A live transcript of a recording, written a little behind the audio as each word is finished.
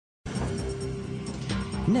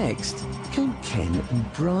Next came Ken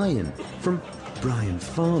and Brian from Brian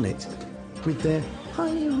Farnett with their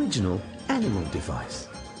highly original animal device.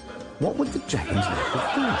 What would the dragons make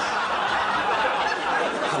of this?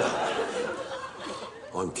 Hello.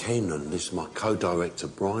 I'm Ken and this is my co-director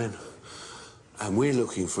Brian. And we're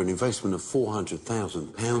looking for an investment of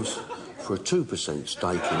 £400,000 for a 2%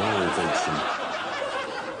 stake in our invention,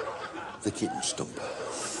 the kitten stomper.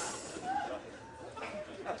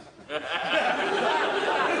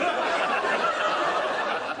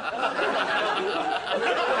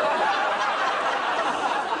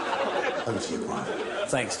 Over to you, Brian.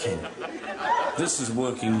 Thanks, Ken. This is a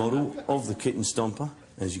working model of the kitten stomper,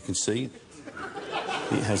 as you can see.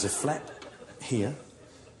 It has a flap here,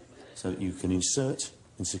 so that you can insert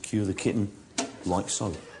and secure the kitten like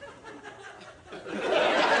so.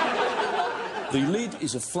 The lid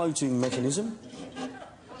is a floating mechanism.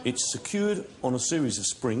 It's secured on a series of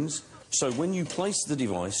springs, so when you place the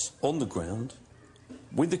device on the ground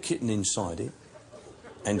with the kitten inside it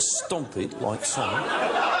and stomp it like so,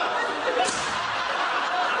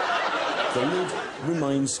 the lid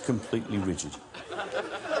remains completely rigid.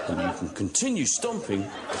 And you can continue stomping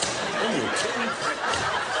on your kitten.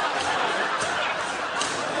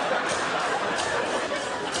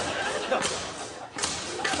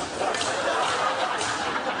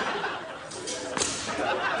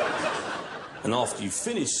 And after you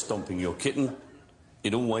finish stomping your kitten,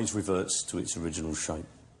 it always reverts to its original shape.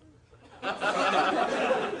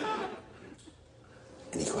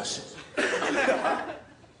 Any questions?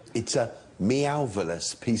 It's a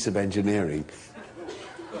meowvelous piece of engineering.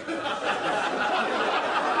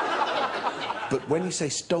 But when you say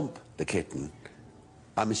stomp the kitten,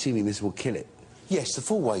 I'm assuming this will kill it. Yes, the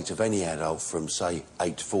full weight of any adult from, say,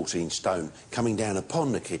 8 to 14 stone coming down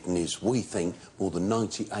upon the kitten is, we think, more than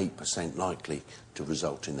 98% likely to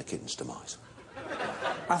result in the kitten's demise.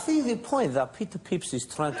 I think the point that Peter Pips is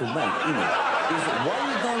trying to make, is why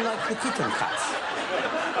you don't like the kitten cats?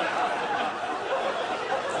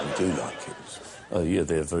 We do like kittens. Oh, yeah,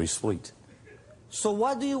 they're very sweet. So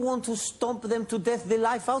why do you want to stomp them to death, the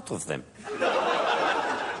life out of them?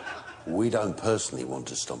 We don't personally want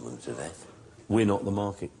to stomp them to death. We're not the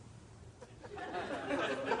market.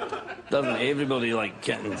 Doesn't everybody like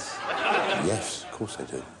kittens? Yes, of course they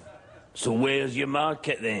do. So where's your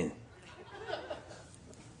market then?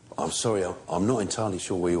 I'm sorry, I'm not entirely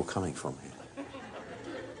sure where you're coming from here.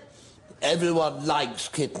 Everyone likes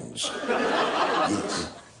kittens. Yes.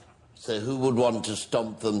 So who would want to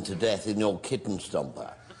stomp them to death in your kitten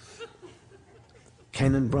stomper?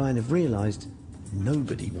 Ken and Brian have realised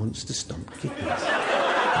nobody wants to stomp kittens.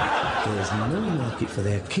 There's no market for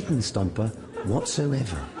their kitten stomper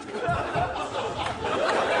whatsoever.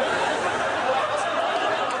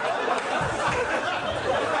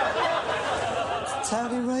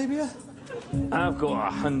 Saudi Arabia? I've got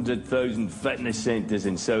 100,000 fitness centres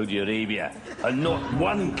in Saudi Arabia, and not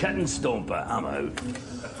one kitten stomper. I'm out.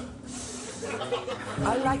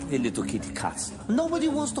 I like the little kitty cats. Nobody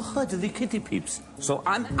wants to hurt the kitty peeps, so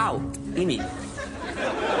I'm out, innit?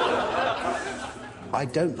 I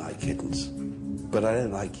don't like kittens, but I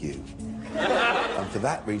don't like you. And for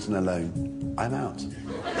that reason alone, I'm out.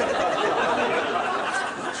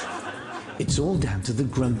 It's all down to the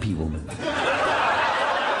grumpy woman.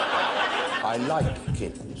 I like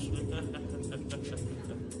kittens.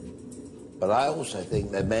 But I also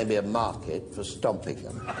think there may be a market for stomping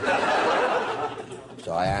them.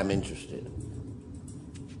 So I am interested.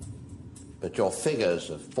 But your figures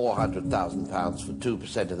of £400,000 for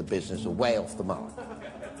 2% of the business are way off the mark.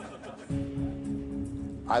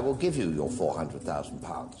 I will give you your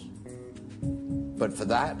 £400,000. But for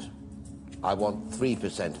that, I want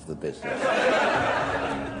 3% of the business.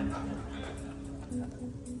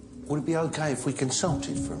 Would it be okay if we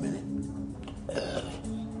consulted for a minute?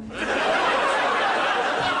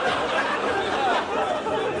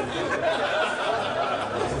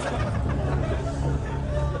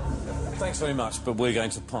 Thanks very much, but we're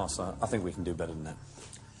going to pass. I think we can do better than that.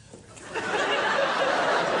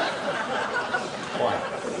 Why?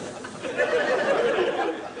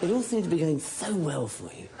 It all seems to be going so well for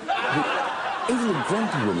you. Even the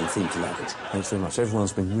grumpy women seem to love it. Thanks very much.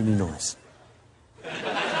 Everyone's been really nice.